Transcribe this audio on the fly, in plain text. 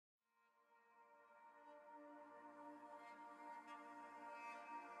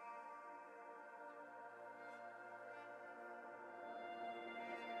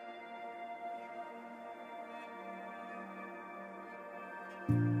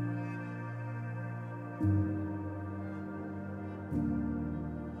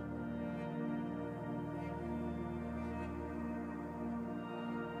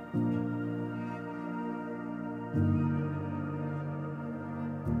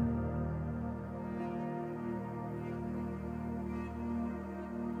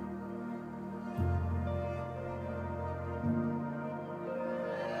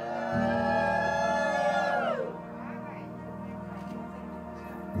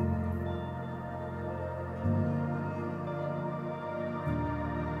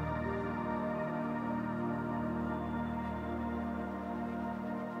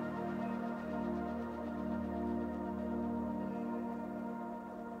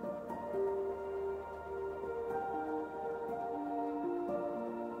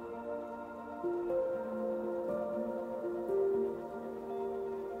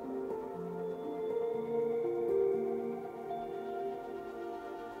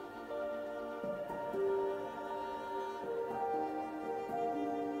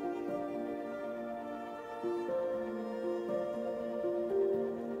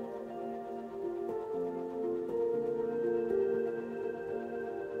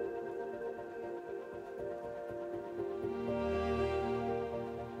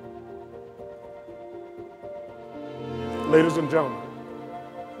Ladies and gentlemen,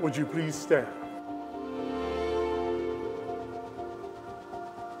 would you please stand?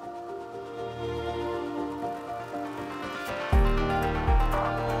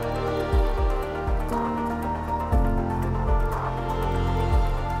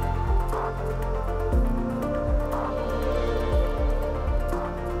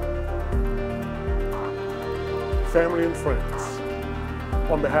 Family and friends,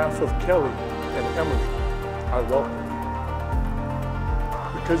 on behalf of Kelly and Emily, I welcome you.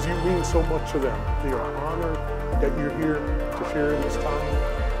 Because you mean so much to them, they are honored that you're here to share in this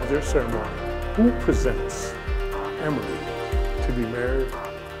time of their ceremony. Who presents Emily to be married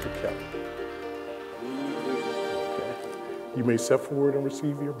to Kelly? Okay. You may step forward and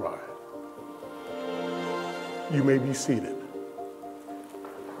receive your bride. You may be seated.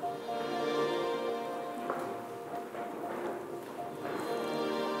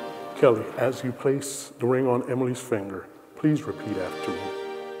 Kelly, as you place the ring on Emily's finger, please repeat after me.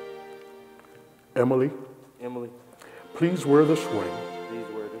 Emily. Emily. Please wear this ring. Please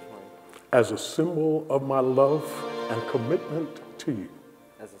wear this ring. As a symbol of my love and commitment to you.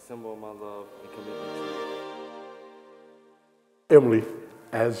 As a symbol of my love and commitment to you. Emily,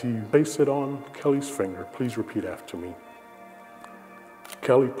 as you place it on Kelly's finger, please repeat after me.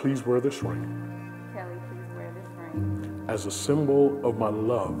 Kelly, please wear this ring. Kelly, please wear this ring. As a symbol of my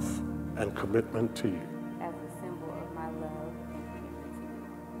love and commitment to you. As a symbol of my love and commitment to you.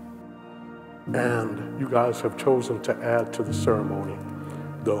 And you guys have chosen to add to the ceremony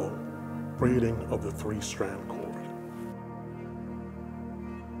the braiding of the 3-strand cord.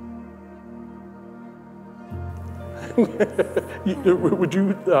 Would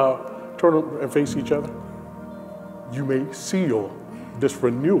you turn and face each other? You may seal this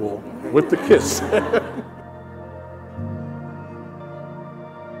renewal with the kiss. Ladies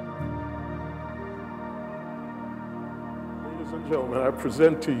and gentlemen, I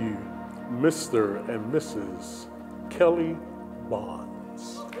present to you Mr. and Mrs. Kelly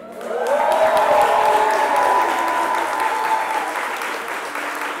Bonds.